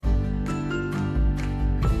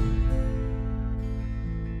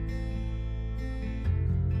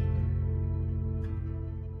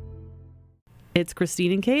It's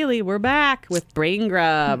Christine and Kaylee. We're back with Brain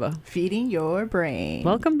Grub. Feeding your brain.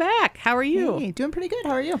 Welcome back. How are you? Hey, doing pretty good.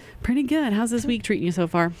 How are you? Pretty good. How's this week treating you so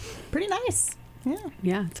far? Pretty nice. Yeah.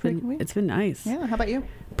 Yeah, it's been nice. Yeah. How about you?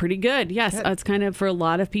 Pretty good. Yes. Good. It's kind of, for a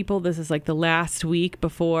lot of people, this is like the last week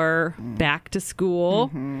before back to school.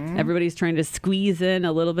 Mm-hmm. Everybody's trying to squeeze in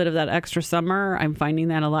a little bit of that extra summer. I'm finding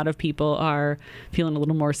that a lot of people are feeling a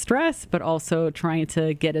little more stressed, but also trying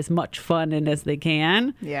to get as much fun in as they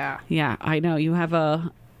can. Yeah. Yeah, I know. You have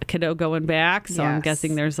a kiddo going back, so I'm Yes.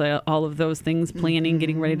 guessing there's all of those things planning,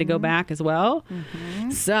 getting ready to go back as well.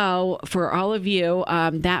 So for all of you,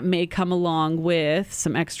 that may come along with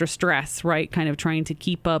some extra stress, right? Kind of trying to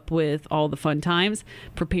keep up with all the fun times,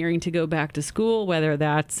 preparing to go back to school, whether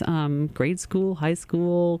that's grade school, high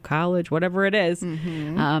school, college, whatever it is.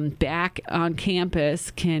 Back on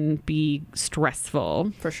campus can be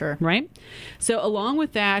stressful. For sure. Right? So along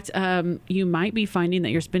with that, you might be finding that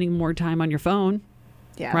you're spending more time on your phone.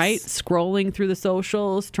 Yes. Right? Scrolling through the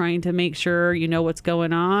socials, trying to make sure you know what's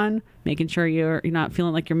going on, making sure you're not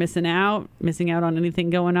feeling like you're missing out on anything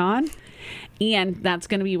going on. And that's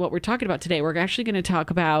going to be what we're talking about today. We're actually going to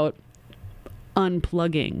talk about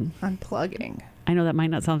unplugging. Unplugging. I know that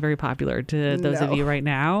might not sound very popular to those of you right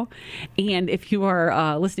now. And if you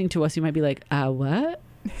are listening to us, you might be like, what?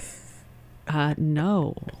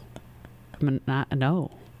 No.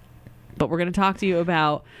 No. But we're going to talk to you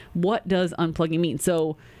about what does unplugging mean.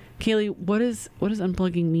 So, Kaylee, what does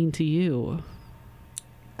unplugging mean to you?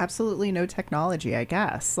 Absolutely no technology, I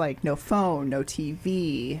guess. Like no phone, no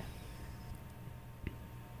TV.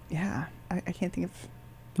 Yeah. I can't think of...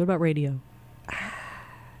 What about radio?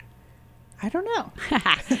 I don't know.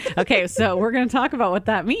 Okay, so we're going to talk about what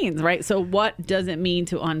that means, right? So what does it mean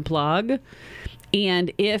to unplug?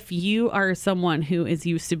 And if you are someone who is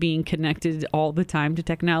used to being connected all the time to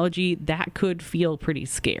technology, that could feel pretty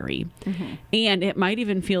scary. And it might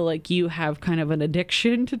even feel like you have kind of an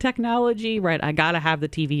addiction to technology, right? I got to have the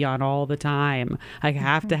TV on all the time. I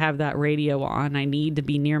have to have that radio on. I need to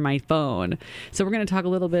be near my phone. So we're going to talk a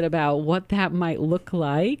little bit about what that might look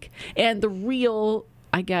like and the real,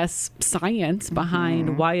 I guess, science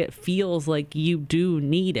behind why it feels like you do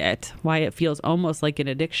need it, why it feels almost like an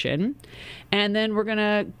addiction. And then we're going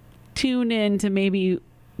to tune in to maybe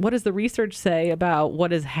what does the research say about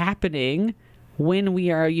what is happening when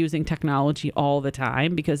we are using technology all the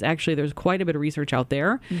time, because actually there's quite a bit of research out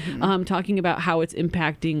there talking about how it's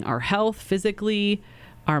impacting our health physically,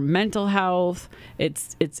 our mental health,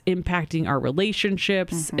 it's impacting our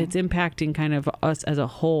relationships, it's impacting kind of us as a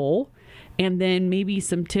whole. And then maybe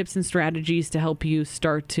some tips and strategies to help you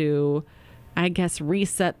start to, I guess,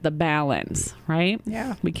 reset the balance, right?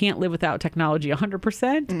 Yeah. We can't live without technology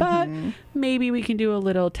 100%, but maybe we can do a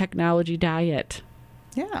little technology diet,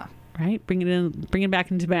 Yeah. right? Bring it back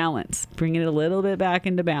into balance, bring it a little bit back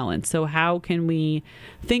into balance. So how can we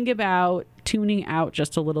think about tuning out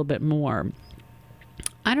just a little bit more?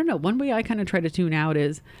 I don't know. One way I kind of try to tune out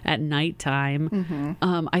is at nighttime.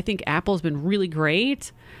 I think Apple's been really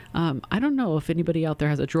great. I don't know if anybody out there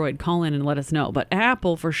has a Droid. Call in and let us know. But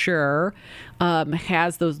Apple for sure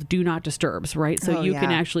has those do not disturbs, right? So you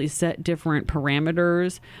can actually set different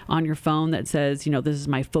parameters on your phone that says, this is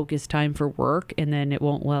my focus time for work, and then it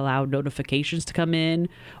won't allow notifications to come in.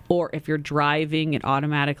 Or if you're driving, it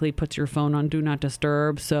automatically puts your phone on do not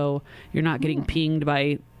disturb, so you're not getting pinged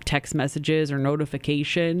by text messages or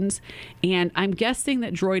notifications. And I'm guessing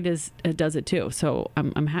that Droid does it too. So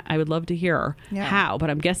I would love to hear how, but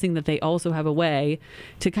I'm guessing that they also have a way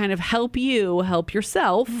to kind of help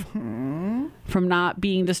yourself from not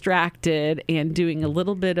being distracted and doing a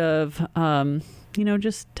little bit of,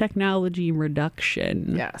 just technology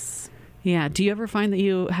reduction. Yes. Yeah. Do you ever find that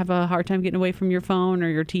you have a hard time getting away from your phone or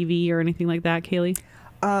your TV or anything like that, Kaylee?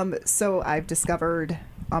 So I've discovered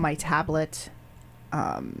on my tablet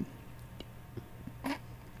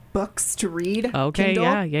books to read. Okay.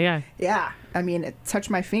 Kindle. Yeah. Yeah. I mean, touch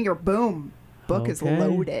my finger, boom, book is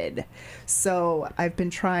loaded. So I've been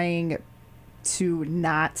trying to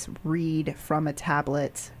not read from a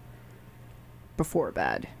tablet before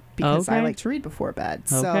bed because I like to read before bed.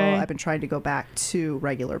 So I've been trying to go back to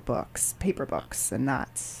regular books, paper books, and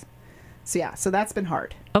not. So that's been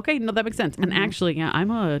hard. Okay. No, that makes sense. And actually,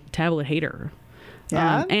 I'm a tablet hater.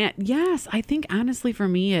 Yeah. And yes, I think honestly for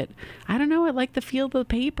me, I don't know. I like the feel of the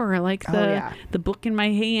paper. I like the book in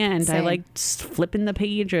my hand. Same. I like flipping the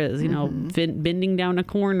pages, bending down a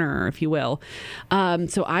corner, if you will.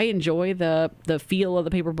 So I enjoy the feel of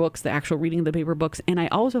the paper books, the actual reading of the paper books. And I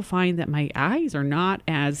also find that my eyes are not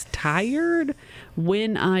as tired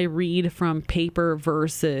when I read from paper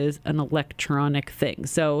versus an electronic thing.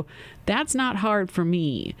 So that's not hard for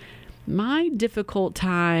me. My difficult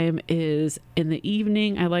time is in the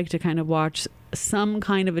evening. I like to kind of watch some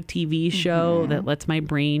kind of a TV show that lets my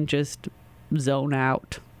brain just zone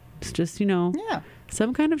out. It's just,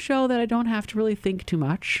 some kind of show that I don't have to really think too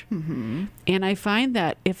much. And I find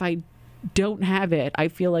that if I don't have it, I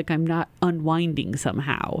feel like I'm not unwinding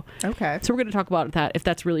somehow. Okay. So we're going to talk about that, if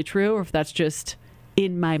that's really true or if that's just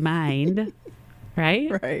in my mind.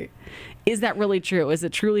 Right? Right. Is that really true? Is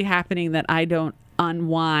it truly happening that I don't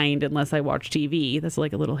unwind unless I watch TV? That's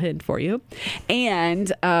like a little hint for you.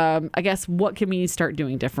 And I guess what can we start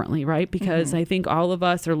doing differently, right? Because I think all of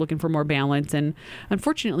us are looking for more balance. And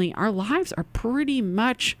unfortunately, our lives are pretty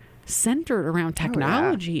much centered around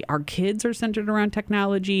technology. Our kids are centered around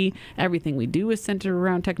technology. Everything we do is centered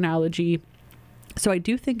around technology. So I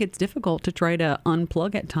do think it's difficult to try to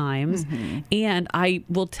unplug at times. And I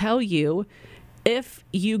will tell you, if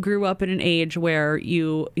you grew up in an age where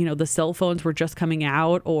the cell phones were just coming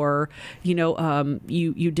out, or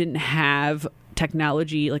you didn't have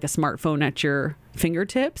technology like a smartphone at your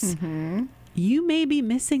fingertips, you may be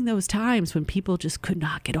missing those times when people just could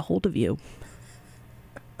not get a hold of you.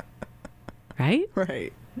 Right?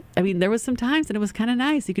 Right. I mean, there was some times and it was kind of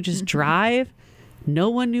nice. You could just drive. No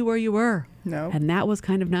one knew where you were. No. And that was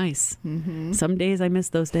kind of nice. Some days I miss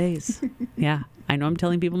those days. Yeah. I know I'm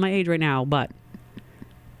telling people my age right now, but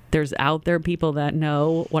there's out there people that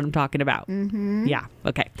know what I'm talking about. Yeah.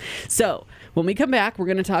 Okay. So when we come back, we're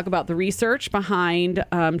going to talk about the research behind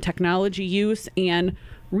technology use and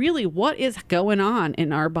really what is going on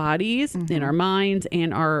in our bodies, in our minds,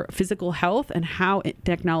 and our physical health, and how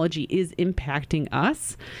technology is impacting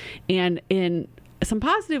us, and in some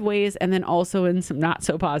positive ways, and then also in some not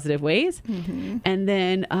so positive ways. And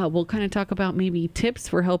then we'll kind of talk about maybe tips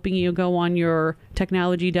for helping you go on your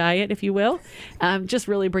technology diet, if you will, just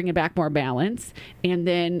really bringing back more balance. And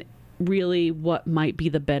then really what might be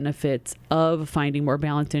the benefits of finding more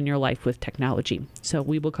balance in your life with technology. So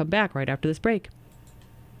we will come back right after this break.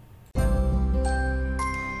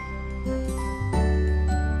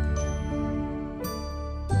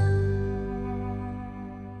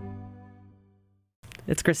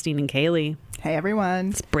 It's Christine and Kaylee. Hey, everyone.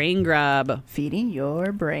 It's Brain Grub. Feeding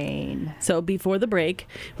your brain. So before the break,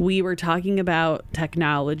 we were talking about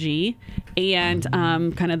technology and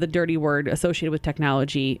kind of the dirty word associated with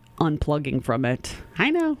technology, unplugging from it. I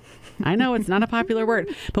know it's not a popular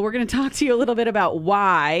word, but we're going to talk to you a little bit about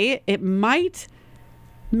why it might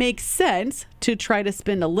make sense to try to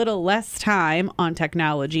spend a little less time on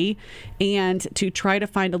technology and to try to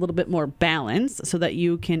find a little bit more balance so that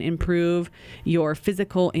you can improve your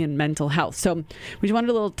physical and mental health. So we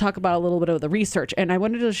wanted to talk about a little bit of the research, and I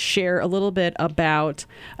wanted to share a little bit about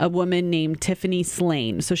a woman named Tiffany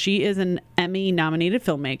Slane. So she is an Emmy-nominated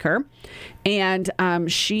filmmaker, and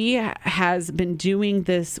she has been doing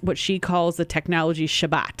this, what she calls the technology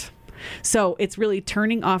Shabbat. So it's really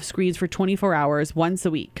turning off screens for 24 hours once a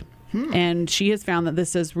week. And she has found that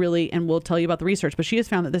this is really, and we'll tell you about the research, but she has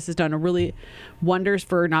found that this has done a really wonders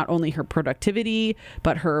for not only her productivity,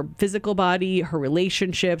 but her physical body, her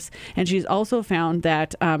relationships. And she's also found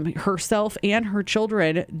that herself and her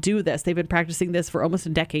children do this. They've been practicing this for almost a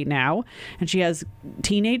decade now. And she has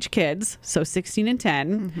teenage kids, so 16 and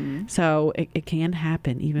 10. So it can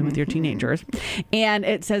happen even with your teenagers. And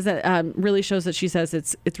it says that really shows that she says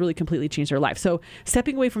it's really completely changed her life. So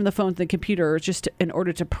stepping away from the phones and the computer just in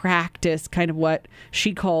order to practice kind of what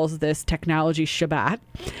she calls this technology Shabbat,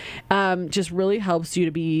 just really helps you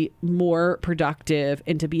to be more productive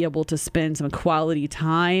and to be able to spend some quality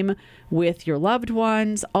time with your loved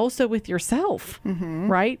ones, also with yourself,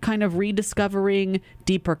 right? Kind of rediscovering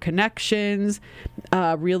deeper connections,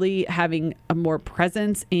 really having a more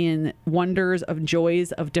presence in wonders of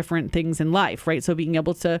joys of different things in life, right? So being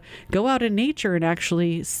able to go out in nature and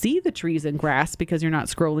actually see the trees and grass because you're not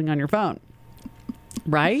scrolling on your phone.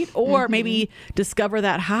 Right? Or maybe discover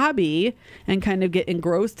that hobby and kind of get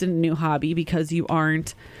engrossed in a new hobby because you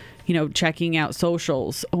aren't, checking out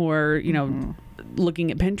socials or, looking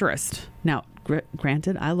at Pinterest. Now,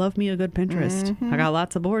 granted, I love me a good Pinterest. I got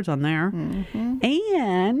lots of boards on there.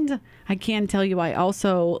 And I can tell you, I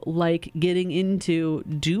also like getting into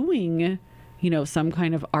doing, some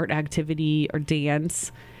kind of art activity or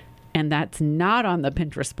dance. And that's not on the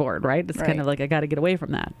Pinterest board, right? It's kind of like, I got to get away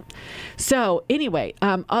from that. So anyway,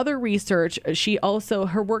 other research,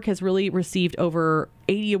 her work has really received over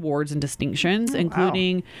 80 awards and distinctions,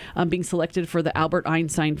 including being selected for the Albert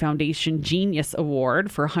Einstein Foundation Genius Award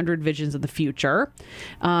for 100 Visions of the Future,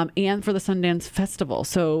 and for the Sundance Festival.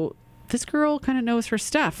 So this girl kind of knows her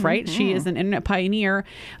stuff, right? She is an internet pioneer.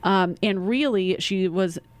 And really, she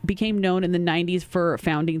became known in the 90s for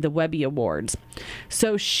founding the Webby Awards.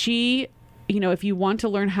 So she, if you want to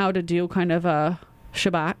learn how to do kind of a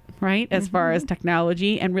Shabbat, right, as far as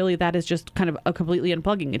technology, and really that is just kind of a completely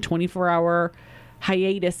unplugging, a 24-hour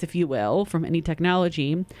hiatus, if you will, from any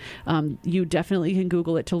technology. You definitely can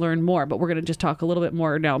Google it to learn more, but we're going to just talk a little bit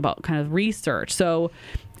more now about kind of research. So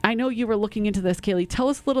I know you were looking into this, Kaylee. Tell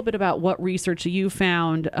us a little bit about what research you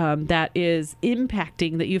found that is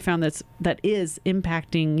impacting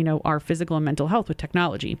our physical and mental health with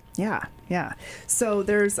technology. Yeah. So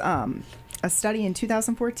there's a study in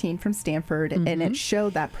 2014 from Stanford, and it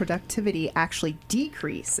showed that productivity actually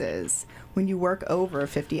decreases when you work over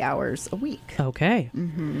 50 hours a week. Okay.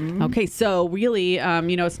 Okay. So really,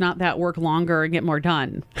 it's not that work longer and get more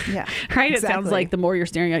done. Yeah. Right? Exactly. It sounds like the more you're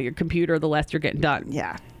staring at your computer, the less you're getting done.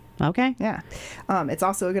 Yeah. Okay. Yeah. It's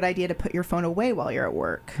also a good idea to put your phone away while you're at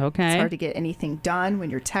work. Okay. It's hard to get anything done when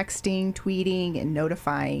you're texting, tweeting, and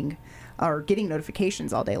notifying or getting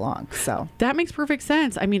notifications all day long. So that makes perfect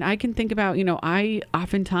sense. I mean, I can think about, I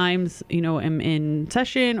oftentimes, am in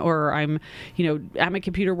session or I'm, at my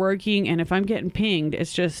computer working. And if I'm getting pinged,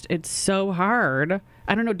 it's so hard.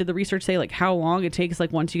 I don't know. Did the research say like how long it takes,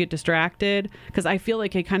 like once you get distracted? Because I feel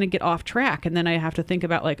like I kind of get off track and then I have to think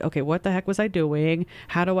about like, okay, what the heck was I doing?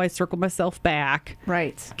 How do I circle myself back?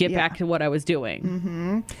 Right. Get back to what I was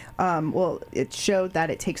doing. Well, it showed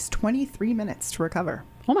that it takes 23 minutes to recover.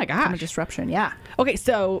 Oh my gosh. From a disruption. Yeah. Okay.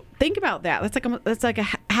 So think about that. That's like a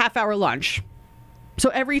half-hour lunch. So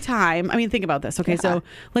every time, think about this. Okay. So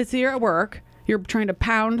let's say you're at work. You're trying to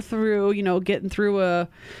pound through, getting through a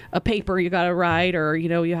paper you got to write, or,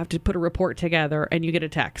 you have to put a report together and you get a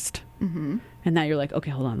text. And now you're like,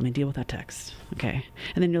 okay, hold on, let me deal with that text. Okay.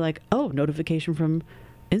 And then you're like, oh, notification from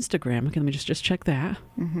Instagram. Okay, let me just check that.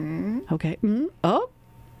 Okay. Oh,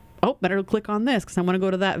 better click on this because I want to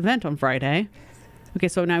go to that event on Friday. Okay,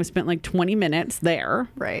 so now I've spent like 20 minutes there.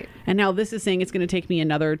 Right. And now this is saying it's going to take me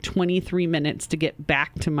another 23 minutes to get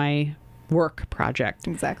back to my work project.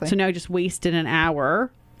 Exactly. So now I just wasted an hour.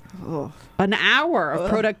 Ugh. An hour of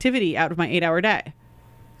productivity out of my 8-hour day.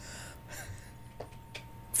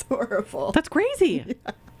 It's horrible. That's crazy.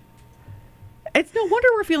 Yeah. It's no wonder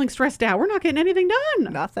we're feeling stressed out. We're not getting anything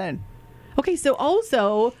done. Nothing. Okay, so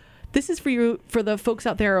also, this is for the folks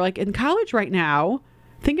out there like in college right now.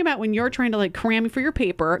 Think about when you're trying to like cram for your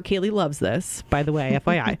paper. Kaylee loves this, by the way,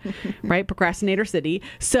 FYI, right? Procrastinator city.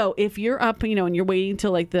 So if you're up, and you're waiting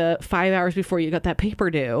till like the 5 hours before you got that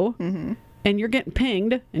paper due, and you're getting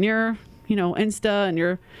pinged, and you're, Insta, and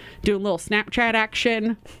you're doing a little Snapchat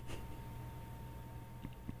action.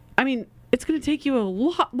 It's going to take you a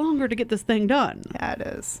lot longer to get this thing done. Yeah, it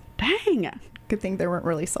is. Dang. Good thing there weren't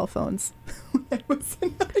really cell phones when I was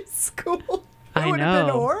in high school. It would know. have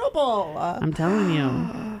been horrible. I'm telling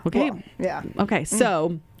you. Okay. Well, yeah. Okay.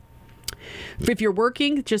 So if you're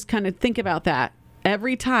working, just kind of think about that.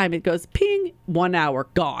 Every time it goes ping, 1 hour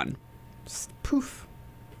gone. Just poof.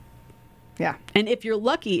 Yeah. And if you're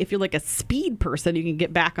lucky, if you're like a speed person, you can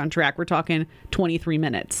get back on track. We're talking 23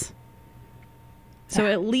 minutes. So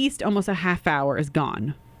at least almost a half hour is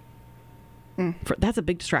gone. That's a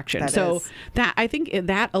big distraction. That I think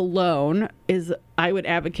that alone is, I would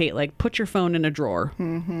advocate, like, put your phone in a drawer.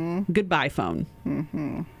 Goodbye phone.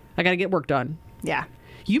 I got to get work done. Yeah.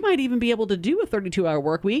 You might even be able to do a 32-hour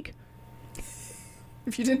work week.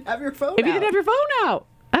 If you didn't have your phone If you didn't have your phone out.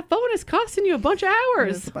 That phone is costing you a bunch of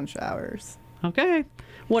hours. It's a bunch of hours. Okay.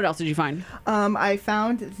 What else did you find? I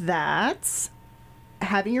found that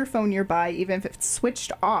having your phone nearby, even if it's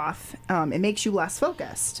switched off, it makes you less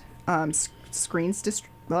focused. Screens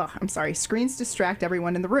distract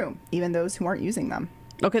everyone in the room, even those who aren't using them.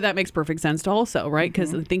 Okay, that makes perfect sense also, right?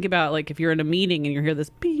 Because think about, like, if you're in a meeting and you hear this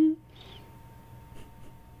ping,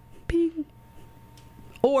 ping,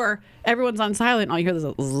 or everyone's on silent, all you hear is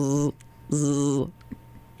a zzz, zzz.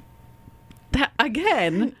 That,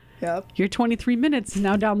 again, your 23 minutes is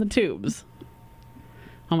now down the tubes.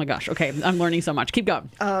 Oh my gosh. Okay, I'm learning so much. Keep going.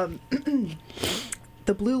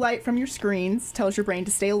 The blue light from your screens tells your brain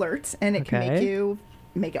to stay alert, and it can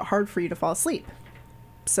make it hard for you to fall asleep.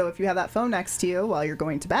 So if you have that phone next to you while you're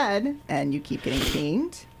going to bed and you keep getting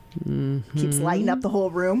pinged, keeps lighting up the whole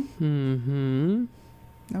room.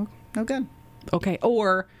 No good. Okay.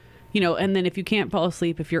 Or, and then if you can't fall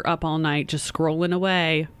asleep, if you're up all night just scrolling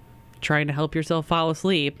away, trying to help yourself fall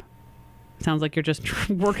asleep, sounds like you're just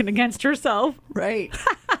working against yourself. Right.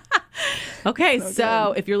 Okay.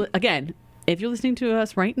 So if you're listening to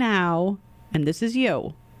us right now, and this is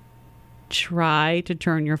you, try to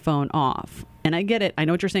turn your phone off. And I get it. I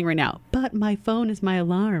know what you're saying right now. But my phone is my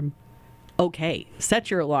alarm. okay,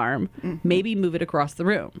 set your alarm, maybe move it across the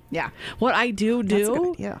room. Yeah. What I do, That's a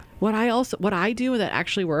good idea. what I do that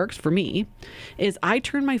actually works for me is I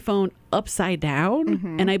turn my phone upside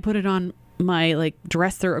down and I put it on my like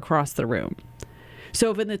dresser across the room. So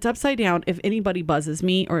if it's upside down, if anybody buzzes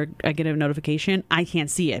me or I get a notification, I can't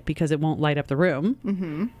see it because it won't light up the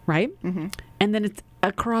room. Right? And then it's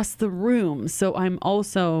across the room. So I'm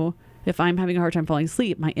also, if I'm having a hard time falling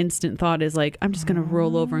asleep, my instant thought is like, I'm just going to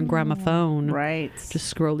roll over and grab my phone. Right.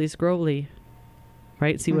 Just scrolly.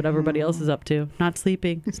 Right? See what everybody else is up to. Not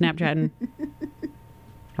sleeping, Snapchatting.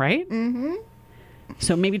 Right?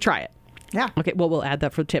 So maybe try it. Yeah. Okay, well, we'll add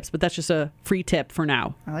that for tips, but that's just a free tip for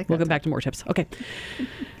now. I like that. We'll come back to more tips. Okay.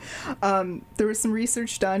 There was some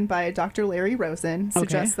research done by Dr. Larry Rosen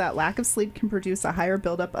suggests that lack of sleep can produce a higher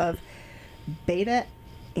buildup of beta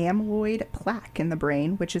amyloid plaque in the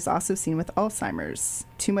brain, which is also seen with Alzheimer's.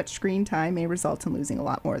 Too much screen time may result in losing a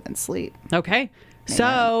lot more than sleep. Okay.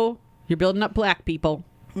 So you're building up plaque, people.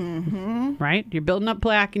 Right? You're building up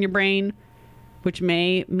plaque in your brain, which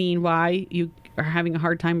may mean why you are having a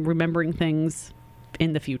hard time remembering things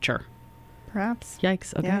in the future. Perhaps.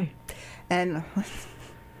 Yikes. Okay. Yeah. And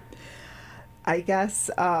I guess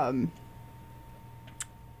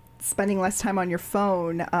spending less time on your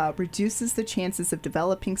phone reduces the chances of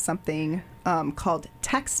developing something called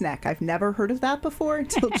text neck. I've never heard of that before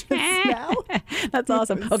until just now. That's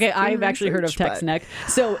awesome. Okay, I've actually heard of text neck.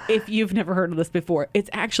 So if you've never heard of this before, it's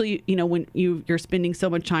actually, you know, when you're spending so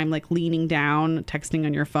much time like leaning down, texting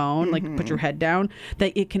on your phone, like put your head down,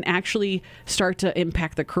 that it can actually start to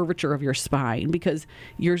impact the curvature of your spine because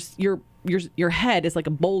your head is like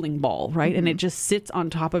a bowling ball, right? And it just sits on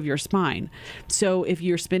top of your spine. So if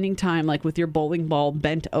you're spending time like with your bowling ball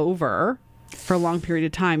bent over for a long period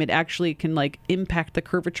of time, it actually can like impact the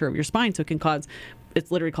curvature of your spine. So it can cause,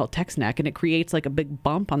 it's literally called text neck, and it creates like a big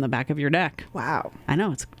bump on the back of your neck. Wow. I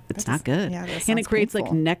know, it's not good. Yeah, and it creates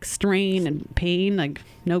painful. Like neck strain and pain, like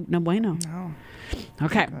no bueno. No.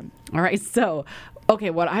 Okay. All right. So, okay,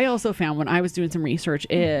 what I also found when I was doing some research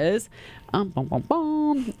is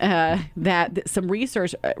that some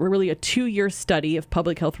research, really a 2-year study of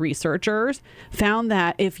public health researchers, found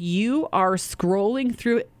that if you are scrolling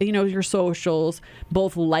through, you know, your socials,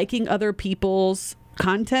 both liking other people's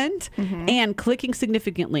content and clicking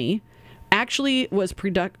significantly, actually was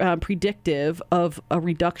predictive of a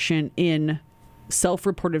reduction in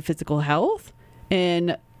self-reported physical health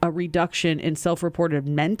and a reduction in self-reported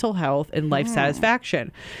mental health and life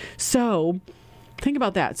satisfaction. So think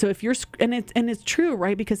about that. So if you're, and it's true,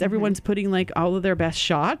 right? Because everyone's putting like all of their best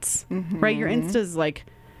shots, right? Your Insta is like,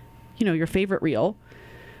 you know, your favorite reel.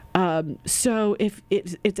 So if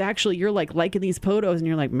it's actually, you're like liking these photos and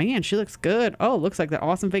you're like, man, she looks good. Oh, looks like that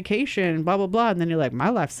awesome vacation, blah, blah, blah. And then you're like, my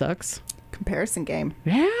life sucks. Comparison game.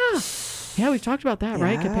 Yeah, we've talked about that,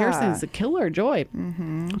 right? Comparison is a killer, joy.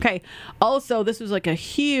 Okay. Also, this was like a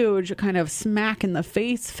huge kind of smack in the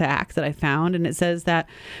face fact that I found. And it says that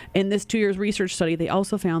in this 2 years research study, they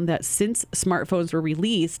also found that since smartphones were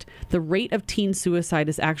released, the rate of teen suicide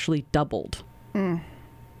has actually doubled. And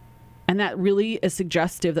that really is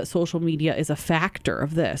suggestive that social media is a factor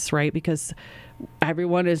of this, right? Because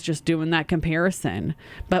everyone is just doing that comparison.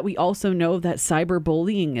 But we also know that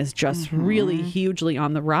cyberbullying is just really hugely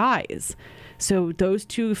on the rise. So those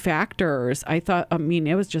two factors, I thought, I mean,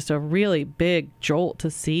 it was just a really big jolt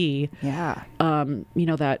to see, you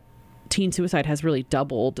know, that teen suicide has really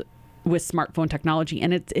doubled with smartphone technology.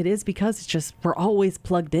 And it is because it's just, we're always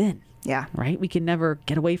plugged in. Yeah. Right? We can never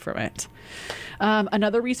get away from it.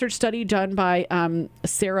 Another research study done by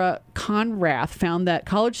Sarah Conrath found that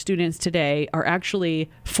college students today are actually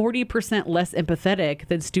 40% less empathetic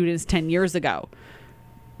than students 10 years ago.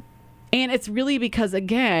 And it's really because,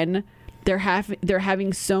 again, they're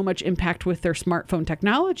having so much impact with their smartphone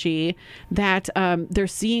technology that they're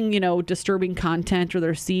seeing, you know, disturbing content, or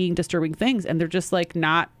they're seeing disturbing things, and they're just like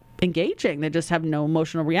not engaging. They just have no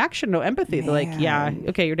emotional reaction, no empathy. They're like, yeah,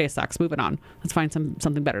 okay, your day sucks, moving on, let's find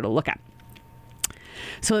something better to look at.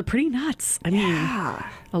 So they're pretty nuts. I mean,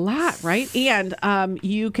 a lot, right? And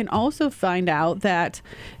you can also find out that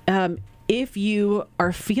if you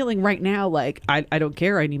are feeling right now like, I don't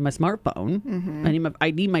care, I need my smartphone,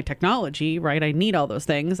 I need my technology, right? I need all those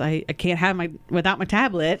things. I can't have without my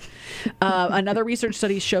tablet. Another research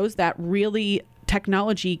study shows that really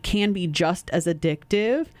technology can be just as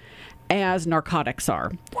addictive as narcotics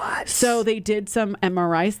are. What? So they did some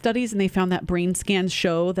MRI studies, and they found that brain scans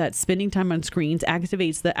show that spending time on screens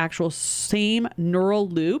activates the actual same neural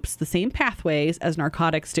loops, the same pathways as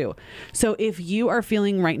narcotics do. So if you are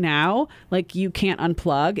feeling right now like you can't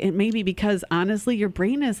unplug, it may be because honestly your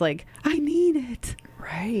brain is like, I need it.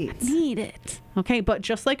 Right. Need it. Okay. But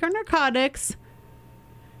just like our narcotics,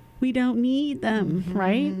 we don't need them,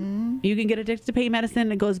 right? You can get addicted to pain medicine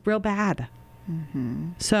and it goes real bad.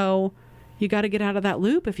 So you got to get out of that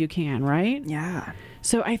loop if you can, right? Yeah.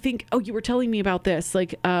 So I think, you were telling me about this,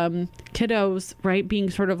 like kiddos, right? Being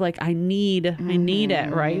sort of like, I need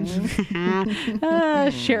it, right? Do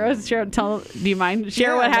you mind?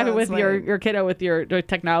 Share what happened with your kiddo with your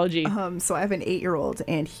technology. So I have an 8-year-old,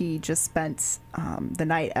 and he just spent the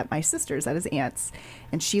night at my sister's, at his aunt's,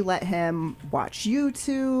 and she let him watch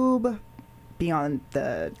YouTube, be on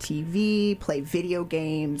the TV, play video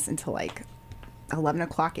games until like 11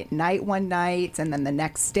 o'clock at night one night, and then the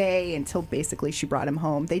next day until basically she brought him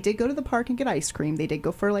home. They did go to the park and get ice cream. They did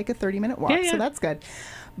go for like a 30-minute walk, so that's good.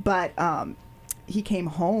 But he came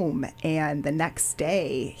home, and the next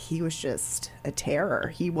day he was just a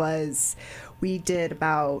terror. We did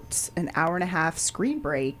about an hour and a half screen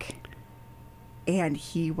break, and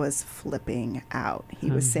he was flipping out.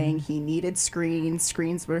 He was saying he needed screens.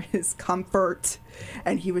 Screens were his comfort,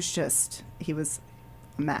 and he was a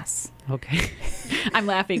mess. Okay. I'm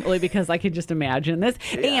laughing only because I can just imagine this.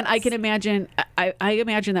 Yes. And I can imagine, I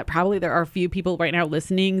imagine that probably there are a few people right now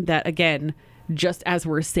listening that, again, just as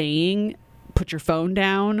we're saying, put your phone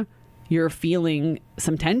down, you're feeling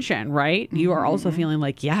some tension, right? You are also feeling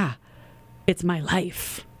like, yeah, it's my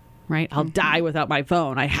life, right? I'll die without my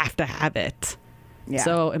phone. I have to have it. Yeah.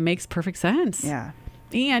 So it makes perfect sense. Yeah.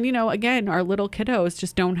 And, again, our little kiddos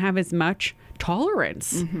just don't have as much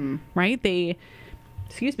tolerance, right? They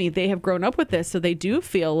have grown up with this, so they do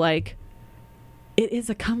feel like it is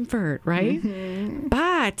a comfort, right?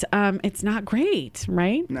 But it's not great,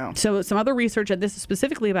 right? No. So some other research, and this is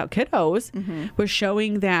specifically about kiddos, was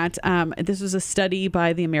showing that this was a study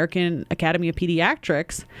by the American Academy of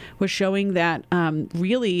Pediatrics, was showing that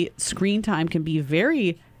really screen time can be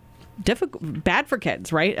very bad for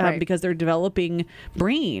kids, right? Because they're developing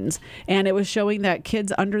brains. And it was showing that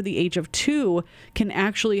kids under the age of 2 can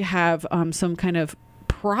actually have some kind of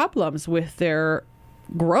problems with their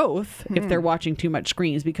growth if they're watching too much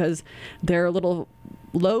screens, because their little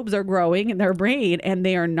lobes are growing in their brain and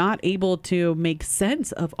they are not able to make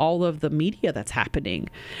sense of all of the media that's happening.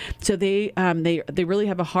 So they really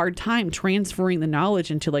have a hard time transferring the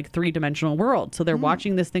knowledge into like 3-dimensional world. So they're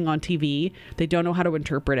watching this thing on TV, they don't know how to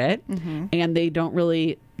interpret it, and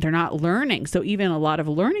they're not learning. So even a lot of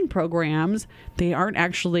learning programs, they aren't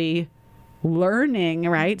actually learning,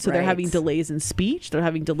 right? So they're having delays in speech, they're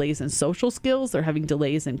having delays in social skills, they're having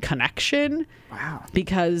delays in connection. Wow.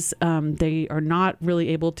 Because they are not really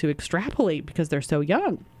able to extrapolate because they're so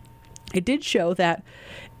young. It did show that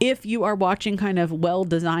if you are watching kind of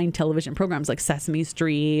well-designed television programs like Sesame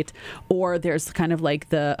Street, or there's kind of like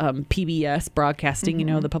the PBS broadcasting,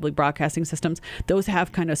 the public broadcasting systems, those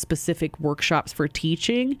have kind of specific workshops for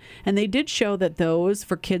teaching. And they did show that those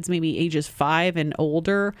for kids maybe ages 5 and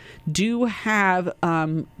older do have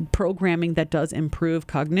programming that does improve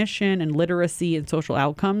cognition and literacy and social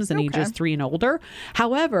outcomes in ages 3 and older.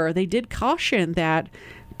 However, they did caution that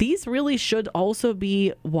these really should also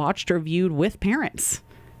be watched or viewed with parents,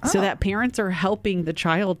 so that parents are helping the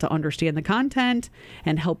child to understand the content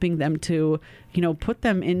and helping them to, put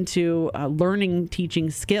them into learning, teaching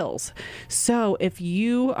skills. So if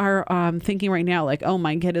you are thinking right now, like, oh,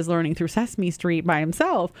 my kid is learning through Sesame Street by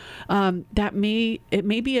himself, it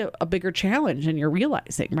may be a bigger challenge than you're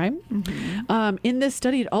realizing, right? In this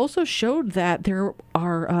study, it also showed that there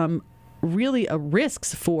are really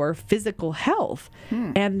risks for physical health,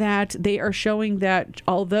 and that they are showing that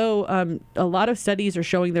although a lot of studies are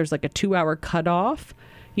showing there's like a 2-hour cutoff,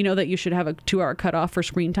 that you should have a 2-hour cutoff for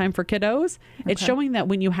screen time for kiddos. It's showing that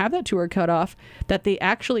when you have that 2-hour cutoff, that they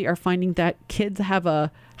actually are finding that kids have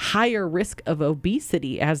a higher risk of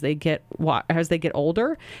obesity as they get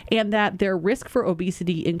older, and that their risk for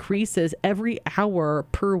obesity increases every hour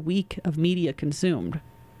per week of media consumed.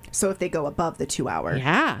 So if they go above the 2 hour.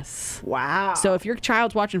 Yes. Wow. So if your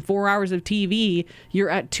child's watching 4 hours of TV, you're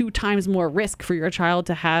at 2 times more risk for your child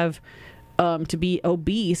to have to be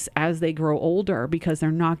obese as they grow older, because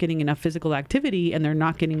they're not getting enough physical activity and they're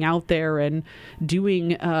not getting out there and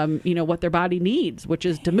doing what their body needs, which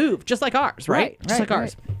is to move, just like ours, right? Just like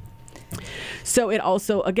ours. So it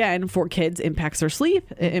also, again, for kids, impacts their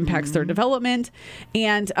sleep, it impacts their development.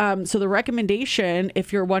 And so the recommendation,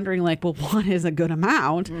 if you're wondering like, well, what is a good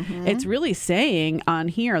amount? It's really saying on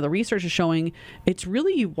here, the research is showing it's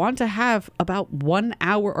really, you want to have about 1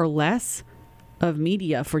 hour or less of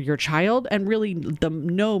media for your child, and really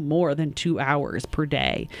no more than 2 hours per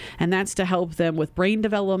day. And that's to help them with brain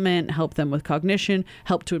development, help them with cognition,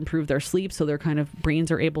 help to improve their sleep, so their kind of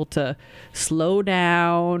brains are able to slow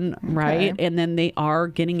down, right? And then they are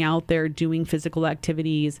getting out there doing physical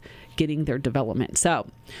activities, getting their development. So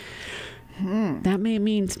that may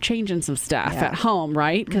mean changing some stuff at home,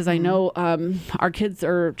 right? Because I know our kids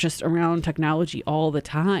are just around technology all the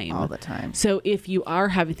time. All the time. So if you are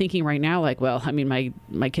thinking right now, like, well, I mean,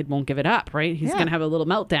 my kid won't give it up, right? He's going to have a little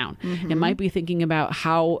meltdown. It might be thinking about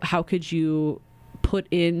how could you put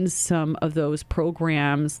in some of those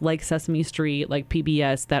programs like Sesame Street, like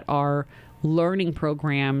PBS, that are learning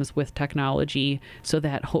programs with technology, so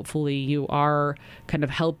that hopefully you are kind of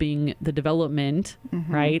helping the development,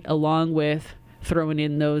 right? Along with throwing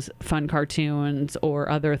in those fun cartoons or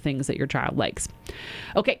other things that your child likes.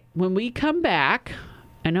 Okay, when we come back,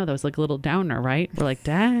 I know that was like a little downer, right? We're like,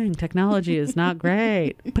 dang, technology is not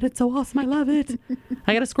great, but it's so awesome. I love it.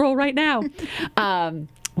 I got to scroll right now.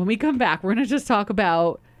 When we come back, we're going to just talk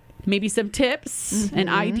about maybe some tips and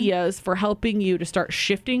ideas for helping you to start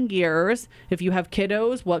shifting gears. If you have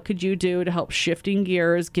kiddos, what could you do to help shifting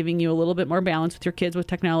gears, giving you a little bit more balance with your kids with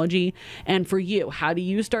technology? And for you, how do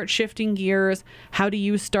you start shifting gears? How do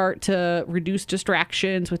you start to reduce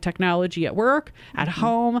distractions with technology at work, at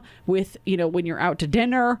home, with, when you're out to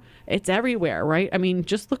dinner? It's everywhere, right? I mean,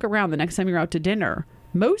 just look around the next time you're out to dinner.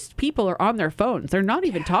 Most people are on their phones. They're not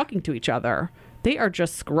even talking to each other. They are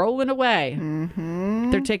just scrolling away.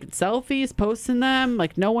 They're taking selfies, posting them,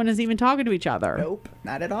 like no one is even talking to each other. Nope,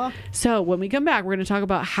 not at all. So when we come back, we're going to talk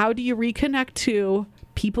about how do you reconnect to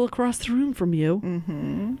people across the room from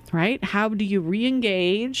you, right? How do you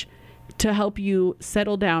re-engage to help you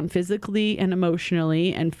settle down physically and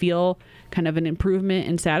emotionally and feel kind of an improvement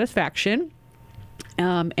in satisfaction?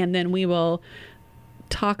 And then we will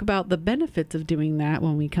talk about the benefits of doing that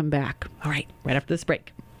when we come back. All right, right after this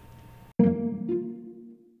break.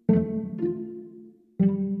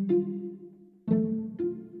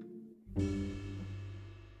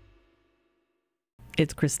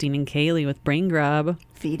 It's Christine and Kaylee with Brain Grub.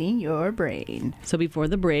 Feeding your brain. So before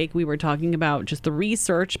the break, we were talking about just the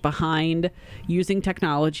research behind using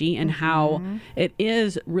technology and how it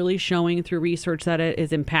is really showing through research that it is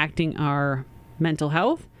impacting our mental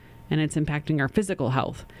health and it's impacting our physical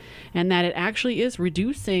health, and that it actually is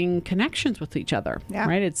reducing connections with each other,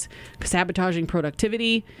 right? It's sabotaging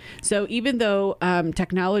productivity. So even though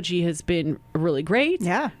technology has been really great,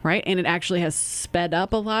 right, and it actually has sped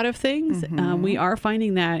up a lot of things, we are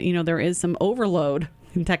finding that, there is some overload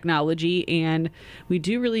in technology, and we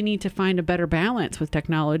do really need to find a better balance with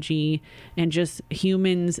technology and just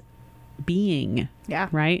humans being,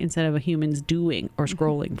 right, instead of a humans doing or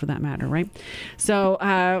scrolling for that matter, right? So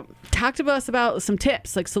talk to us about some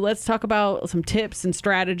tips, so let's talk about some tips and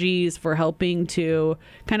strategies for helping to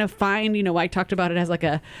kind of find, I talked about it as like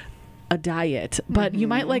a diet, but you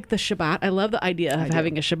might like the Shabbat. I love the idea of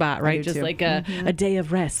having a Shabbat, right? Just too. Like a day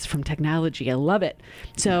of rest from technology. I love it.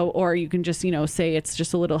 So, or you can just, say it's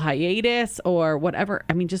just a little hiatus or whatever.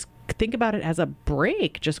 I mean, just think about it as a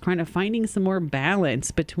break, just kind of finding some more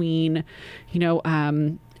balance between,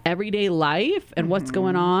 everyday life and what's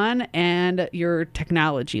going on and your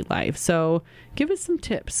technology life. So give us some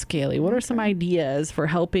tips, Kaylee. What are some ideas for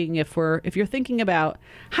helping if you're thinking about,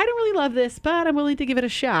 I don't really love this, but I'm willing to give it a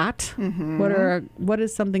shot. What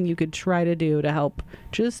is something you could try to do to help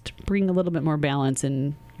just bring a little bit more balance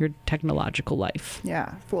in your technological life?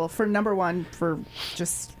 Yeah. Well, for number one,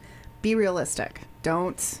 just be realistic.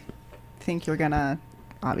 Don't think you're going to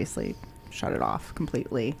obviously shut it off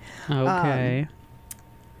completely. Okay.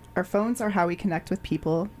 Our phones are how we connect with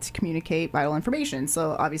people to communicate vital information.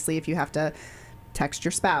 So obviously if you have to text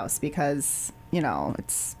your spouse because,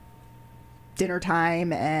 it's dinner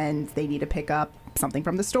time and they need to pick up something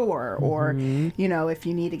from the store, or, if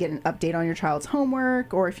you need to get an update on your child's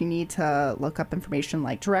homework, or if you need to look up information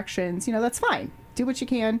like directions, that's fine. Do what you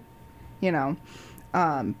can,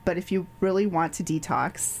 But if you really want to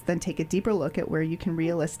detox, then take a deeper look at where you can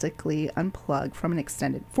realistically unplug from an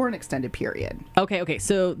extended period. Okay.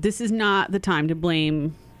 So this is not the time to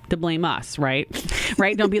blame us, right?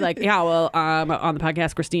 Right? Don't be like, on the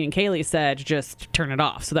podcast, Christine and Kaylee said, just turn it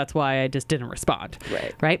off. So that's why I just didn't respond.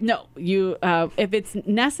 Right? No, you, if it's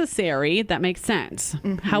necessary, that makes sense.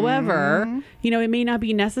 However, it may not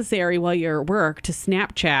be necessary while you're at work to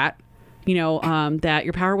Snapchat, that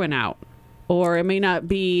your power went out. Or it may not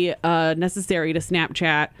be necessary to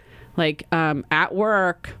Snapchat, like at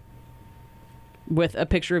work with a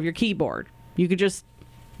picture of your keyboard. You could just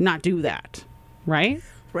not do that, right?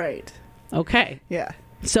 Right. Okay. Yeah.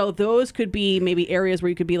 So those could be maybe areas where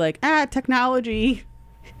you could be like, technology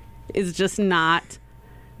is just not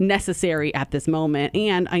necessary at this moment.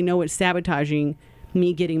 And I know it's sabotaging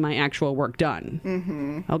me getting my actual work done.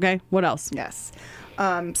 Mm-hmm. Okay. What else? Yes.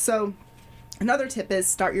 So another tip is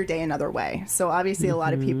start your day another way. So obviously a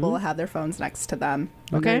lot of people have their phones next to them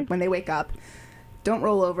when they wake up. Don't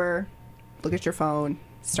roll over, look at your phone,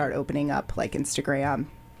 start opening up like Instagram,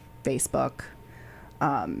 Facebook,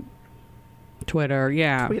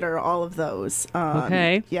 Twitter, all of those.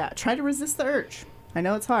 Okay. Yeah, try to resist the urge. I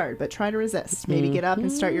know it's hard, but try to resist. Maybe get up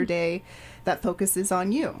and start your day that focuses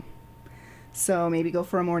on you. So maybe go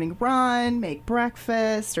for a morning run, make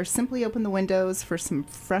breakfast, or simply open the windows for some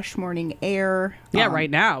fresh morning air. Yeah,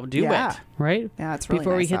 right now. Do it. Right? Yeah, it's really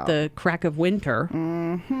before nice we hit the crack of winter.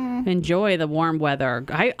 Mm-hmm. Enjoy the warm weather.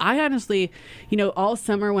 I honestly, all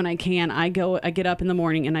summer when I can, I get up in the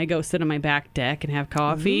morning and I go sit on my back deck and have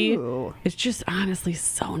coffee. Ooh. It's just honestly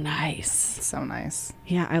so nice. So nice.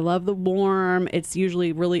 Yeah, I love the warm. It's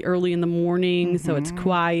usually really early in the morning, so it's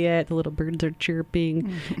quiet. The little birds are chirping.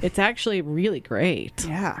 Mm-hmm. It's actually really great.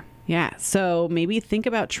 Yeah. Yeah, so maybe think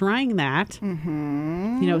about trying that.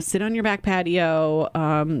 Mm-hmm. Sit on your back patio.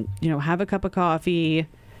 Have a cup of coffee.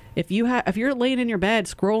 If you're laying in your bed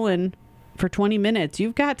scrolling for 20 minutes,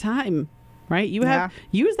 you've got time, right?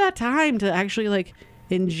 Use that time to actually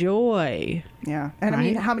enjoy. Yeah, and right? I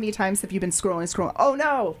mean, how many times have you been scrolling? Oh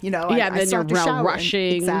no, then you're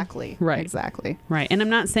rushing. Exactly. Right. Exactly. Right. And I'm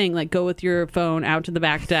not saying go with your phone out to the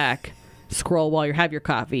back deck, scroll while you have your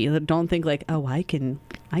coffee. Don't think I can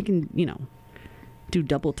do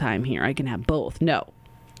double time here. I can have both. No.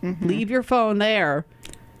 Mm-hmm. Leave your phone there.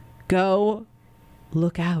 Go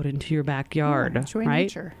look out into your backyard. Enjoy right?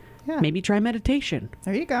 nature. Yeah. Maybe try meditation.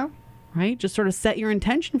 There you go. Right? Just sort of set your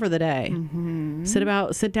intention for the day. Mm-hmm.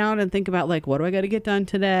 Sit down and think about what do I got to get done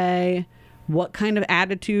today? What kind of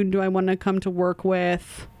attitude do I want to come to work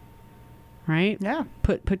with? Right? Yeah.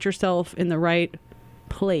 Put yourself in the right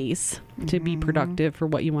place to be productive for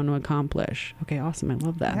what you want to accomplish. Okay, awesome. I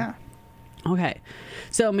love that. Yeah. Okay.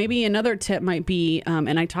 So maybe another tip might be,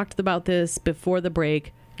 and I talked about this before the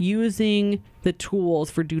break, using the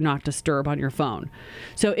tools for do not disturb on your phone.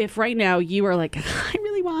 So if right now you are like, I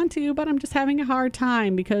really want to, but I'm just having a hard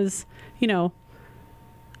time because,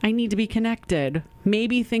 I need to be connected.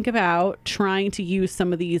 Maybe think about trying to use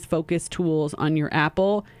some of these focus tools on your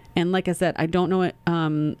Apple. And like I said, I don't know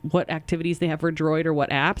what activities they have for Droid or what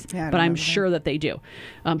apps, but I'm sure that they do.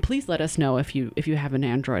 Please let us know if you have an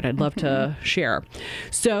Android. I'd love to share.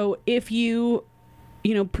 So if you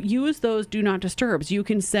use those do not disturbs, you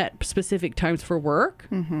can set specific times for work.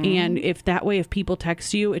 Mm-hmm. And if people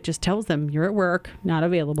text you, it just tells them you're at work, not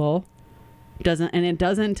available. It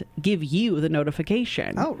doesn't give you the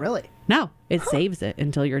notification. Oh, really? No, it saves it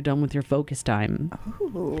until you're done with your focus time.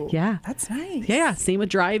 Oh, yeah. That's nice. Yeah, same with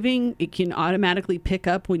driving. It can automatically pick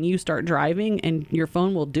up when you start driving, and your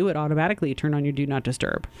phone will do it automatically. Turn on your do not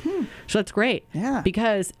disturb. So that's great. Yeah.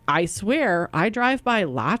 Because I swear, I drive by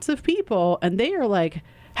lots of people, and they are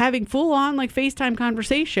having full on FaceTime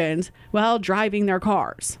conversations while driving their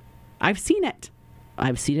cars. I've seen it.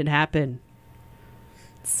 I've seen it happen.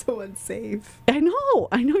 So unsafe. I know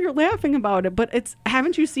you're laughing about it, but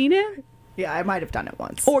haven't you seen it? Yeah, I might have done it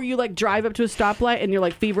once. Or you drive up to a stoplight and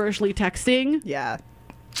you're feverishly texting. Yeah.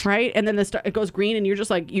 Right? And then it goes green and you're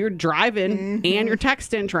just you're driving and you're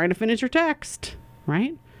texting, trying to finish your text.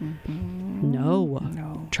 Right? Mm-hmm.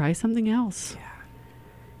 No. Try something else.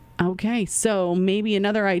 Yeah. Okay. So maybe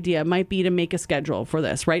another idea might be to make a schedule for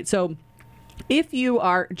this, right? So if you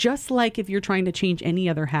are if you're trying to change any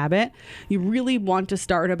other habit, you really want to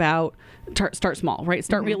start small, right?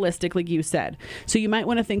 Start realistic, like you said. So you might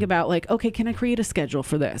want to think about okay, can I create a schedule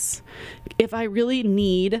for this? If I really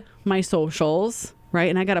need my socials,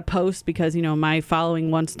 right? And I got to post because, my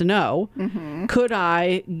following wants to know, could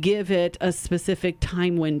I give it a specific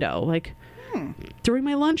time window? During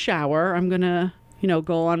my lunch hour, I'm going to,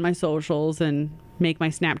 go on my socials and make my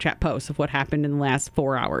Snapchat posts of what happened in the last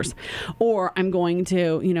 4 hours. Or I'm going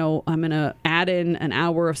to, I'm going to add in an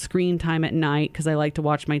hour of screen time at night because I like to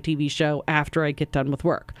watch my TV show after I get done with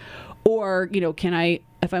work. Or, can I,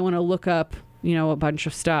 if I want to look up, a bunch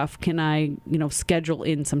of stuff, can I, schedule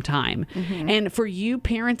in some time? And for you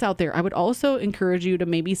parents out there, I would also encourage you to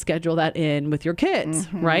maybe schedule that in with your kids,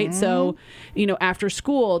 right? So, after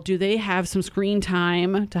school, do they have some screen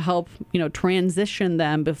time to help, transition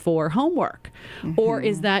them before homework? Or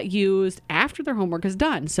is that used after their homework is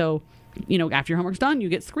done? So, after your homework's done, you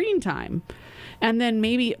get screen time. And then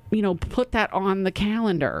maybe, put that on the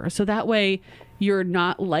calendar. So that way you're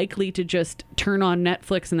not likely to just turn on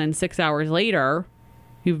Netflix and then 6 hours later,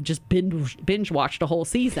 You've just binge watched a whole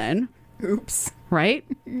season. Oops. Right?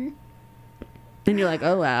 And you're like,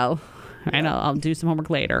 oh, well, right, I'll do some homework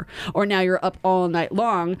later. Or now you're up all night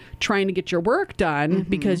long trying to get your work done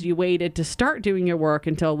because you waited to start doing your work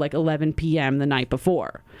until like 11 p.m. the night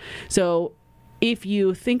before. So if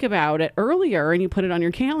you think about it earlier and you put it on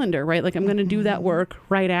your calendar, right? Like I'm going to do that work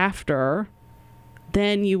right after,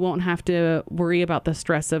 then you won't have to worry about the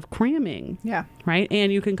stress of cramming. Yeah. Right?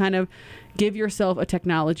 And you can kind of give yourself a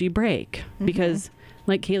technology break because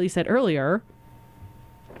like Kaylee said earlier,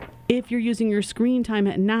 if you're using your screen time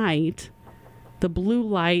at night, the blue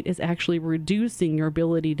light is actually reducing your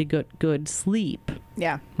ability to get good sleep.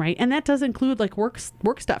 Yeah. Right. And that does include like work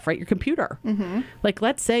stuff, right? Your computer. Like,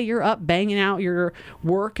 let's say you're up banging out your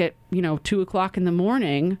work at, 2:00 in the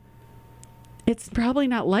morning. It's probably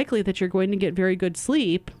not likely that you're going to get very good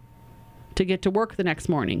sleep to get to work the next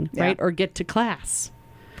morning, right? Or get to class.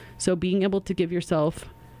 So being able to give yourself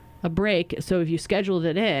a break. So if you scheduled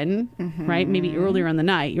it in, right, maybe earlier in the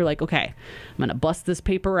night, you're like, okay, I'm going to bust this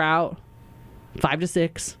paper out 5 to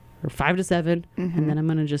 6 or 5 to 7, and then I'm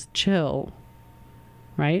going to just chill,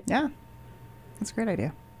 right? Yeah. That's a great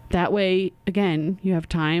idea. That way, again, you have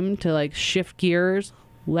time to like shift gears,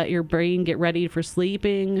 let your brain get ready for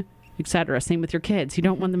sleeping, etc. Same with your kids. You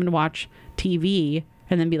don't want them to watch TV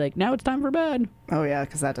and then be like, now it's time for bed. Oh, yeah,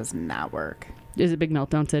 because that does not work. Is it Big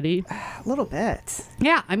Meltdown City? A little bit.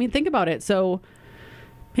 Yeah, I mean, think about it. So,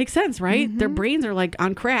 makes sense, right? Their brains are like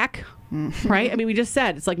on crack, right? I mean, we just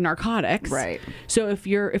said it's like narcotics. Right. So if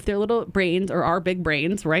their little brains or our big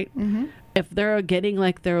brains, right? If they're getting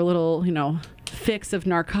like their little, fix of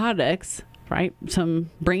narcotics, right? Some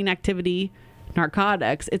brain activity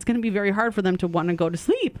narcotics, it's going to be very hard for them to want to go to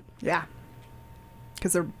sleep. Yeah.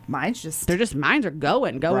 Because their minds minds are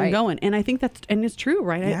going. And I think and it's true,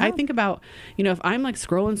 right? Yeah. I think about, if I'm like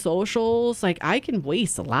scrolling socials, like I can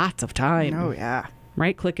waste lots of time. Oh, yeah.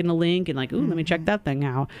 Right? Clicking a link and like, ooh, let me check that thing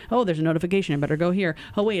out. Oh, there's a notification. I better go here.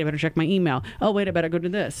 Oh, wait, I better check my email. Oh, wait, I better go to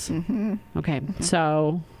this. Okay.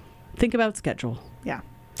 So think about schedule. Yeah.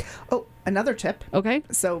 Oh, another tip. Okay.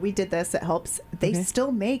 So we did this. It helps. They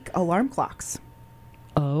still make alarm clocks.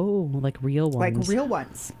 Oh, like real ones. Like real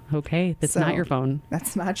ones. Okay. That's not your phone.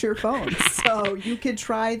 That's not your phone. So you could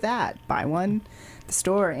try that. Buy one, the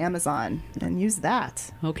store, Amazon, and use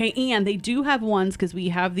that. Okay. And they do have ones because we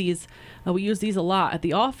have these, we use these a lot at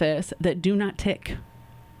the office that do not tick.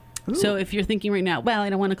 Ooh. So if you're thinking right now, well, I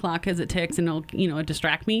don't want a clock because it ticks and it'll,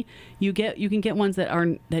 distract me. You can get ones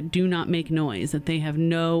that do not make noise, that they have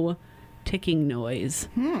no ticking noise.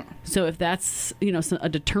 So if that's a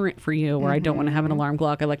deterrent for you, where I don't want to have an alarm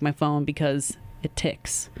clock, I like my phone because it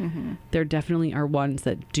ticks. There definitely are ones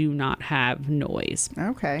that do not have noise.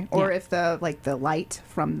 Okay. Or if the light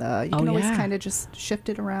from you can always kind of just shift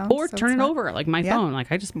it around, or turn it over like my phone.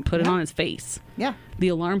 Like I just put it on its face. Yeah. The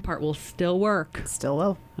alarm part will still work. Still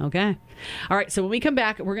will. Okay. All right. So when we come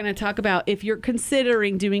back, we're going to talk about if you're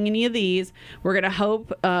considering doing any of these. We're going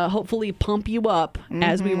to hopefully pump you up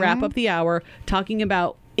as we wrap up the hour, talking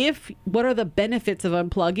about what are the benefits of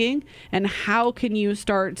unplugging and how can you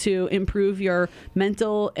start to improve your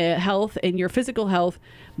mental health and your physical health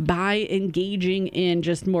by engaging in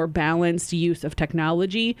just more balanced use of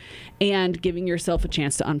technology and giving yourself a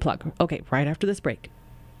chance to unplug. Okay. Right after this break.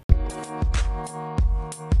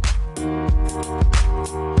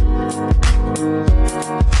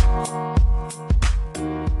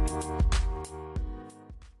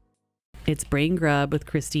 It's Brain Grub with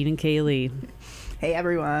Christine and Kaylee. Hey,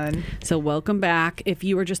 everyone. So welcome back. If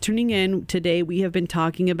you are just tuning in, today we have been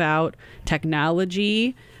talking about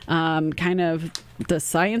technology, kind of the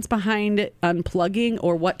science behind unplugging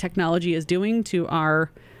or what technology is doing to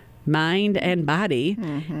our mind and body.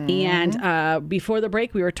 And before the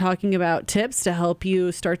break, we were talking about tips to help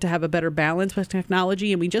you start to have a better balance with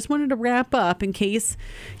technology. And we just wanted to wrap up in case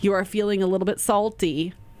you are feeling a little bit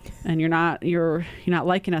salty and you're not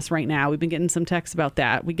liking us right now. We've been getting some texts about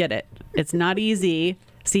that. We get it. It's not easy.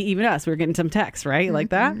 See, even us, we're getting some texts, right? Like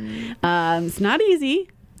that. It's not easy,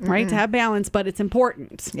 right, to have balance, but it's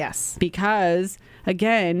important. Yes. Because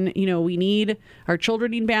again, our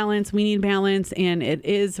children need balance, we need balance, and it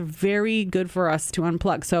is very good for us to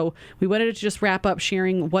unplug. So we wanted to just wrap up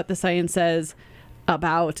sharing what the science says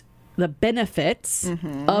about the benefits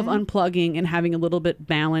of unplugging and having a little bit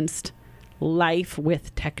balanced life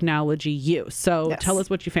with technology use. So tell us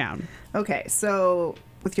what you found. Okay, so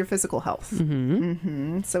with your physical health.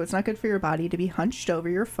 So it's not good for your body to be hunched over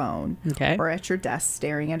your phone or at your desk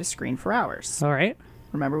staring at a screen for hours. All right.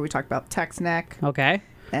 Remember we talked about text neck. Okay.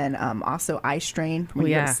 And also eye strain when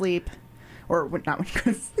you go to sleep. or not when you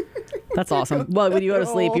go to sleep. That's awesome. Well, when you go to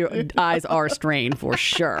sleep, your eyes are strained for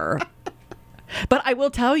sure. But I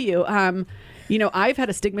will tell you, I've had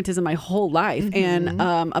astigmatism my whole life. And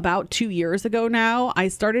about 2 years ago now, I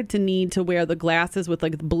started to need to wear the glasses with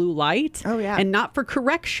like the blue light. Oh, yeah. And not for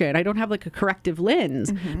correction. I don't have like a corrective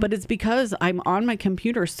lens, but it's because I'm on my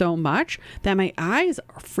computer so much that my eyes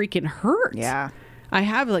are freaking hurt. Yeah. I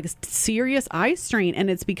have like a serious eye strain, and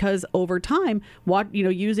it's because over time,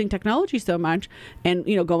 using technology so much, and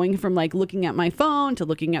going from like looking at my phone to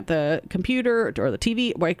looking at the computer or the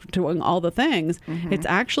TV, like doing all the things, it's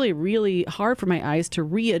actually really hard for my eyes to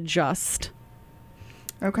readjust.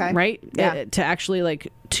 Okay. Right? Yeah. To actually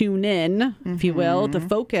like tune in, if you will, to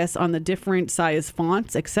focus on the different size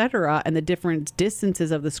fonts, etc., and the different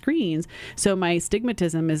distances of the screens. So my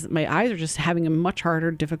astigmatism is my eyes are just having a much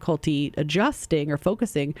harder difficulty adjusting or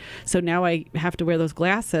focusing. So now I have to wear those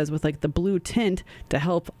glasses with like the blue tint to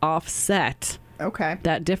help offset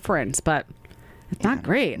that difference. But it's not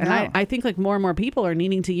great. And I think like more and more people are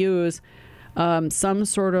needing to use some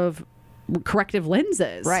sort of corrective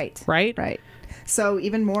lenses. Right. So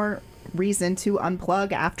even more reason to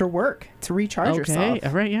unplug after work to recharge yourself.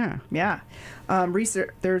 Right. Yeah. Yeah.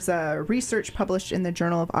 There's a research published in the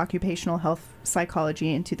Journal of Occupational Health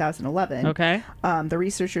Psychology in 2011. Okay. The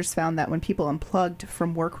researchers found that when people unplugged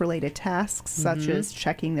from work-related tasks, such as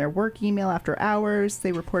checking their work email after hours,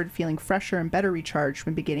 they reported feeling fresher and better recharged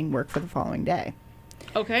when beginning work for the following day.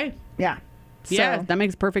 Okay. Yeah. Yeah, that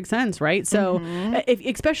makes perfect sense, right? So,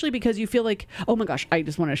 especially because you feel like, oh my gosh, I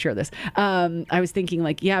just want to share this. I was thinking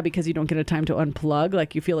like, because you don't get a time to unplug,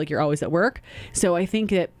 like you feel like you're always at work. So I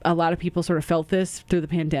think that a lot of people sort of felt this through the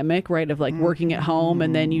pandemic, right? Of like working at home,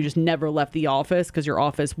 and then you just never left the office because your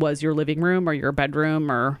office was your living room or your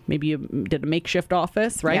bedroom, or maybe you did a makeshift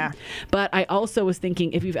office, right? Yeah. But I also was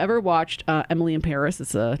thinking, if you've ever watched Emily in Paris,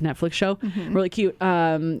 it's a Netflix show, really cute.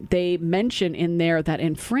 They mention in there that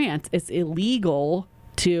in France, it's illegal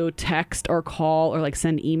to text or call or like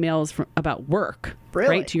send emails about work,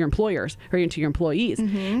 right, to your employers or to your employees.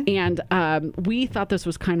 And we thought this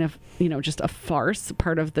was kind of, just a farce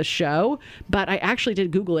part of the show, but I actually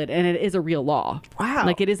did Google it, and it is a real law. Wow.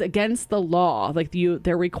 Like it is against the law. Like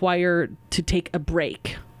they're required to take a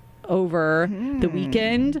break over the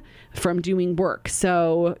weekend from doing work.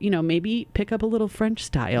 So, maybe pick up a little French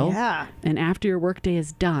style. Yeah. And after your workday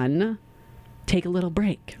is done, take a little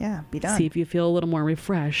break. Yeah, be done. See if you feel a little more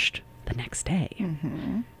refreshed the next day.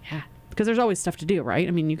 Yeah. Because there's always stuff to do, right?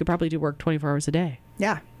 I mean, you could probably do work 24 hours a day.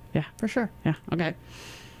 Yeah. Yeah. For sure. Yeah. Okay.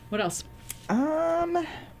 What else?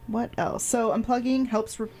 What else? So unplugging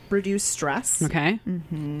helps reduce stress. Okay.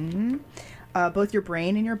 Both your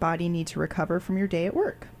brain and your body need to recover from your day at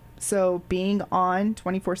work. So being on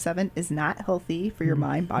 24/7 is not healthy for your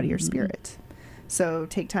mind, body, or spirit. So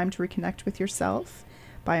take time to reconnect with yourself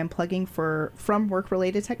by unplugging from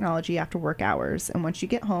work-related technology after work hours. And once you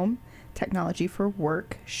get home, technology for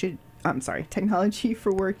work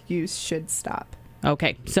use should stop.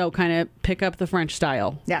 Okay. So kind of pick up the French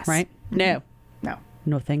style. Yes. Right? No.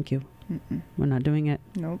 No, thank you. We're not doing it.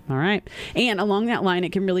 Nope. All right. And along that line,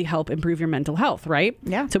 it can really help improve your mental health, right?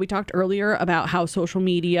 Yeah. So we talked earlier about how social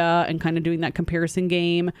media and kind of doing that comparison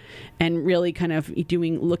game and really kind of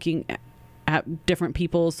looking at different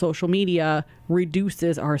people's social media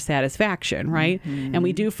reduces our satisfaction, right? And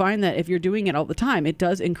we do find that if you're doing it all the time, it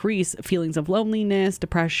does increase feelings of loneliness,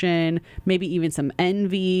 depression, maybe even some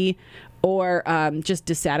envy, or just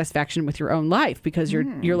dissatisfaction with your own life, because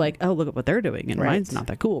you're like, oh, look at what they're doing, and mine's not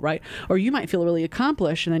that cool, right? Or you might feel really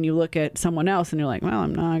accomplished, and then you look at someone else and you're like,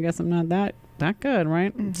 well, I guess I'm not that good,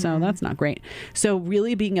 right? So that's not great. So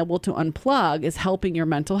really being able to unplug is helping your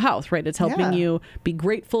mental health, right? It's helping you be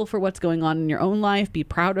grateful for what's going on in your own life, be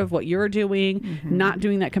proud of what you're doing, not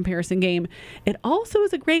doing that comparison game. It also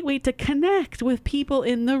is a great way to connect with people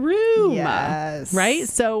in the room. Yes. Right?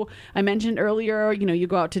 So I mentioned earlier, you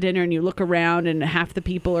go out to dinner and you look around and half the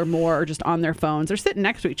people or more are just on their phones. They're sitting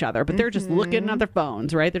next to each other, but they're just looking at their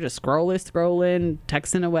phones, right? They're just scrolling,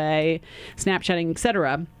 texting away, Snapchatting,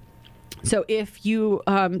 etc. So if you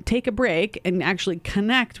take a break and actually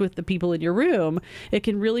connect with the people in your room, it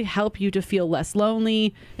can really help you to feel less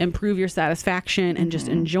lonely, improve your satisfaction, and just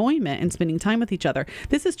enjoyment and spending time with each other.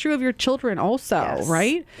 This is true of your children also,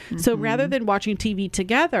 right? So rather than watching TV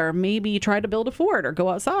together, maybe try to build a fort or go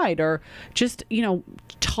outside or just,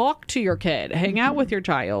 talk to your kid, hang out with your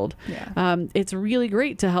child. It's really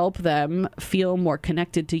great to help them feel more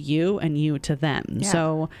connected to you and you to them.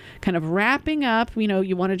 So kind of wrapping up,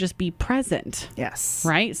 you want to just be present. Yes.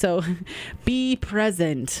 Right? So be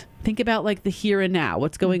present Think about like the here and now,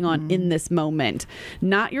 what's going on in this moment,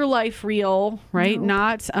 not your life reel, right?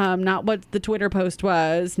 Nope. Not what the Twitter post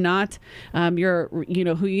was, not your,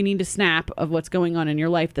 who you need to snap of what's going on in your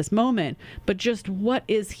life this moment, but just what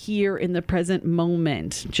is here in the present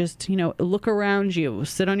moment. Just, look around you,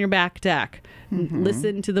 sit on your back deck,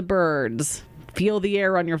 listen to the birds, feel the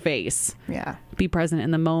air on your face. Yeah. Be present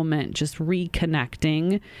in the moment. Just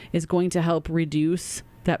reconnecting is going to help reduce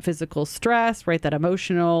that physical stress, right? That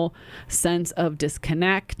emotional sense of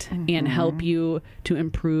disconnect and help you to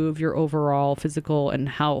improve your overall physical and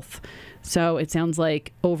health. So it sounds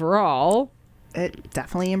like overall, it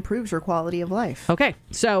definitely improves your quality of life. Okay.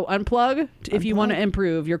 So unplug if you want to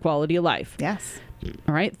improve your quality of life. Yes.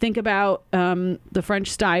 All right. Think about the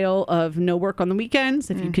French style of no work on the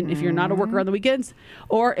weekends. If you can, if you're not a worker on the weekends,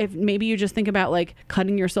 or if maybe you just think about like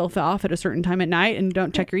cutting yourself off at a certain time at night and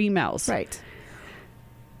don't check your emails. Right.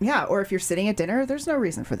 Yeah, or if you're sitting at dinner, there's no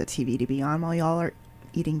reason for the TV to be on while y'all are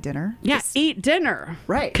eating dinner. Yes, eat dinner.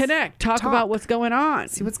 Right. Connect. Talk about what's going on.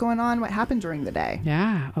 See what's going on, what happened during the day.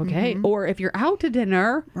 Yeah, okay. Or if you're out to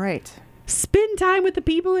dinner, right, spend time with the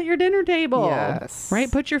people at your dinner table. Yes.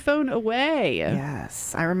 Right? Put your phone away.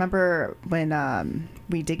 Yes. I remember when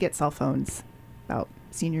we did get cell phones about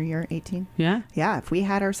senior year, 18. Yeah? Yeah, if we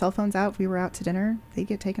had our cell phones out, if we were out to dinner, they'd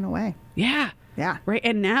get taken away. Yeah. Yeah. Right.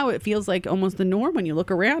 And now it feels like almost the norm when you look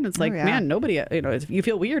around. It's like, man, nobody, you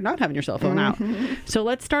feel weird not having your cell phone out. So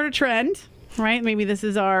let's start a trend, right? Maybe this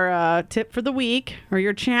is our tip for the week or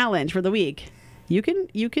your challenge for the week. You can,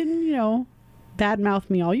 badmouth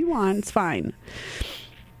me all you want. It's fine.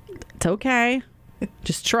 It's okay.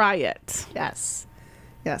 Just try it. Yes.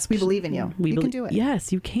 Yes. We believe in you. You can do it.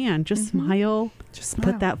 Yes, you can. Just smile. Just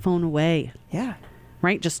smile. Put that phone away. Yeah.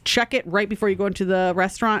 Right? Just check it right before you go into the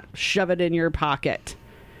restaurant. Shove it in your pocket.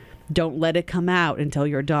 Don't let it come out until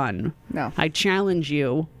you're done. No. I challenge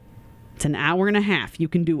you. It's an hour and a half. You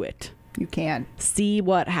can do it. You can. See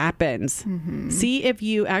what happens. See if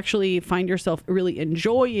you actually find yourself really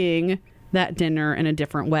enjoying that dinner in a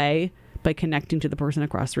different way by connecting to the person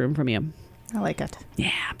across the room from you. I like it.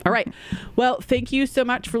 Yeah. All right. Well, thank you so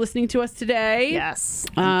much for listening to us today. Yes.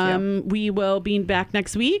 Thank you. We will be back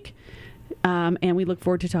next week. And we look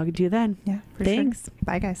forward to talking to you then. Yeah. Thanks. Sure.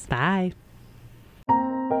 Bye, guys. Bye.